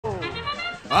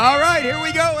All right, here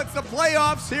we go. It's the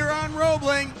playoffs here on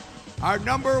Roebling. Our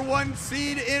 #1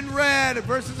 seed in red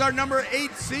versus our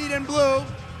 #8 seed in blue.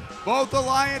 Both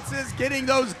alliances getting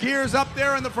those gears up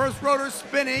there and the first rotor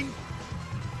spinning.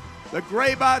 The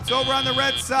gray bots over on the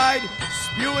red side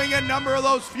spewing a number of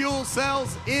those fuel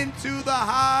cells into the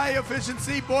high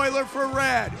efficiency boiler for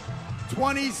red.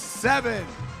 27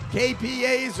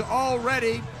 kPAs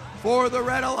already for the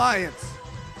Red Alliance.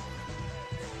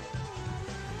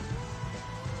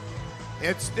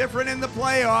 It's different in the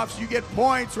playoffs. You get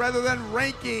points rather than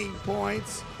ranking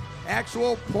points.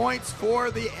 Actual points for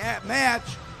the match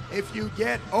if you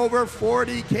get over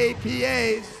 40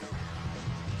 kPAs.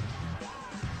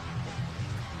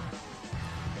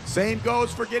 Same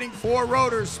goes for getting 4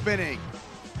 rotors spinning.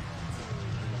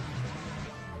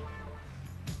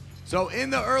 So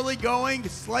in the early going,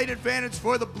 slight advantage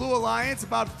for the Blue Alliance,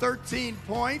 about 13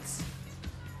 points.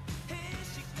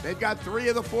 They've got 3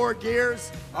 of the 4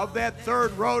 gears of that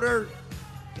third rotor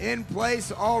in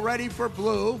place already for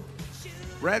blue.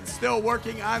 Red's still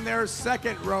working on their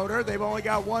second rotor. They've only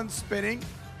got 1 spinning.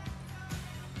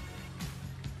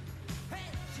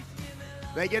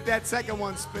 They get that second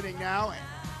one spinning now,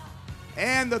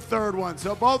 and the third one.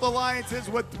 So both alliances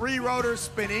with 3 rotors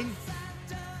spinning.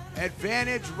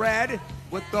 Advantage red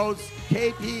with those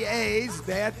kPAs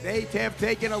that they have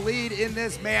taken a lead in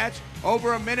this match.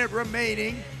 Over a minute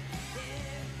remaining.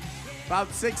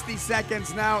 About 60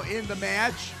 seconds now in the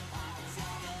match.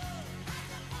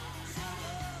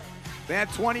 That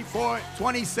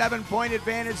 27-point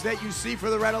advantage that you see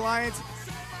for the Red Alliance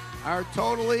are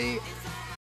totally